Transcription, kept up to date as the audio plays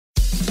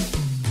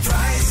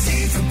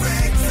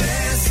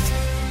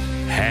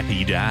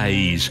Happy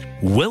days.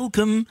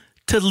 Welcome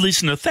to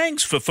Listener.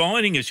 Thanks for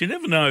finding us. You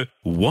never know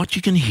what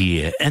you can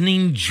hear and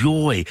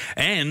enjoy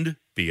and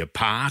be a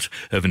part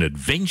of an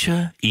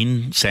adventure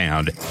in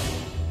sound.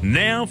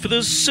 Now for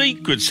the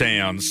secret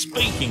sound.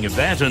 Speaking of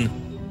that, and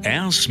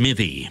our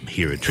Smithy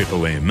here at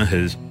Triple M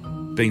has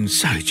been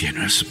so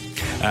generous.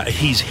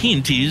 His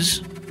hint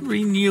is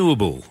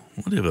renewable,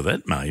 whatever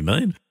that may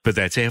mean. But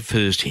that's our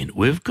first hint.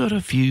 We've got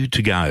a few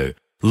to go.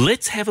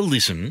 Let's have a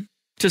listen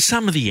to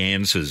some of the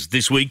answers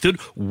this week that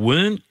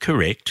weren't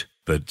correct,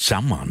 but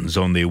someone's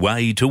on their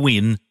way to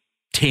win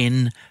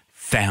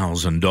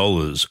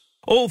 $10,000.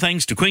 All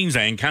thanks to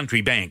Queensland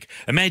Country Bank.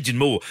 Imagine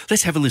more.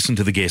 Let's have a listen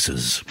to the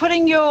guesses.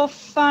 Putting your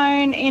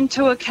phone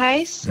into a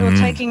case or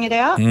taking it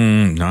out?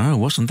 No, it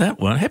wasn't that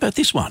one. How about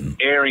this one?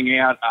 Airing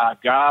out a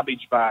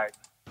garbage bag.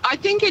 I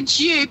think it's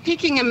you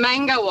picking a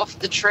mango off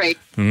the tree.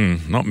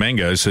 Not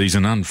mango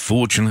season,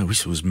 unfortunately. I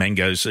wish it was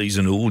mango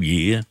season all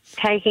year.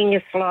 Taking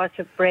a slice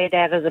of bread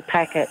out of the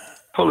packet.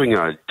 Pulling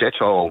a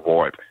Dettol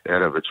wipe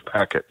out of its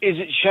packet. Is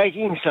it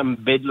shaking some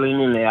bed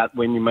linen out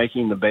when you're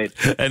making the bed?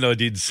 And I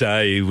did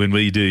say when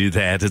we do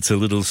that, it's a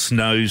little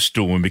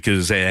snowstorm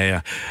because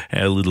our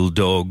little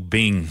dog,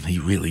 Bing, he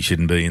really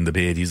shouldn't be in the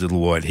bed. His little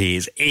white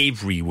hair's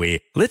everywhere.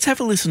 Let's have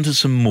a listen to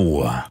some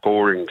more.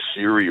 Pouring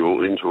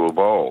cereal into a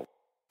bowl.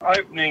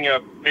 Opening a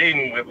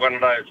bin with one of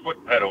those foot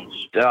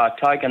pedals.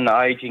 Taking the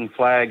aging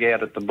flag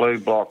out at the blue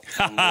block.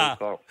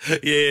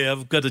 Yeah,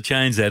 I've got to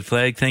change that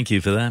flag. Thank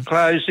you for that.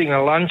 Closing a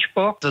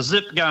lunchbox. The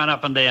zip going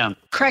up and down.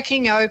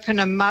 Cracking open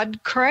a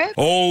mud crab?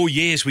 Oh,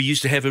 yes, we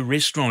used to have a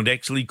restaurant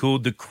actually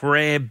called the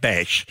Crab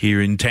Bash here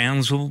in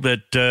Townsville,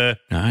 but no,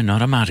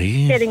 not a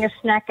muddy. Getting a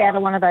snack out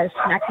of one of those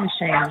snack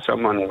machines.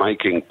 Someone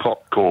making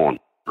popcorn.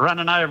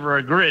 Running over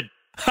a grid.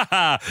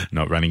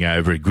 Not running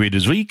over a grid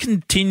as we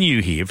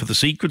continue here for the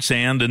secret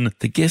sound, and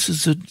the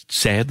guesses that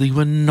sadly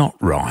were not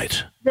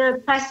right.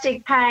 The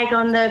plastic tag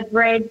on the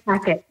bread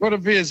packet. What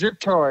would be a zip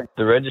tie?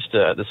 The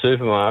register at the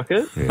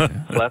supermarket,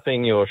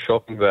 flapping your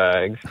shopping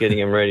bags, getting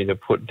them ready to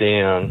put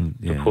down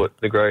to put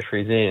the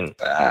groceries in.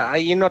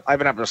 You're not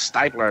opening up a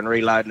stapler and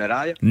reloading it,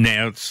 are you?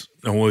 Now,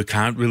 I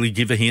can't really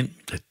give a hint,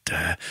 but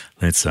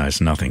let's say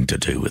it's nothing to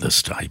do with a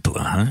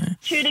stapler, huh?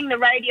 Shooting the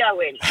radio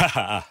in.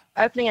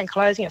 Opening and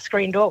closing a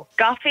screen door.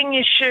 Scuffing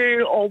your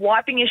shoe or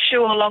wiping your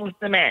shoe along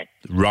the mat.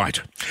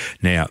 Right.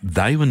 Now,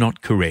 they were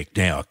not correct.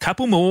 Now, a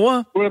couple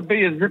more. Would it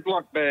be a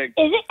Ziploc bag?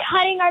 Is it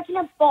cutting open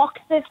a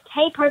box with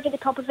tape over the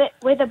top of it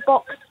with a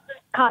box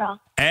cutter?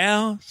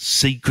 Our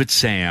secret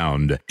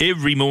sound.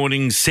 Every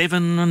morning,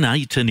 7 and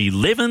 8 and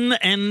 11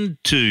 and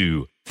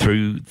 2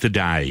 through the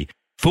day.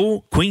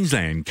 For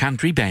Queensland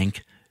Country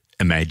Bank,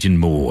 imagine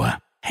more.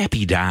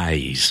 Happy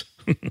days.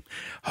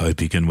 Hope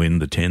you can win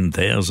the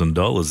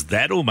 $10,000.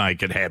 That'll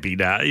make it happy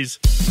days.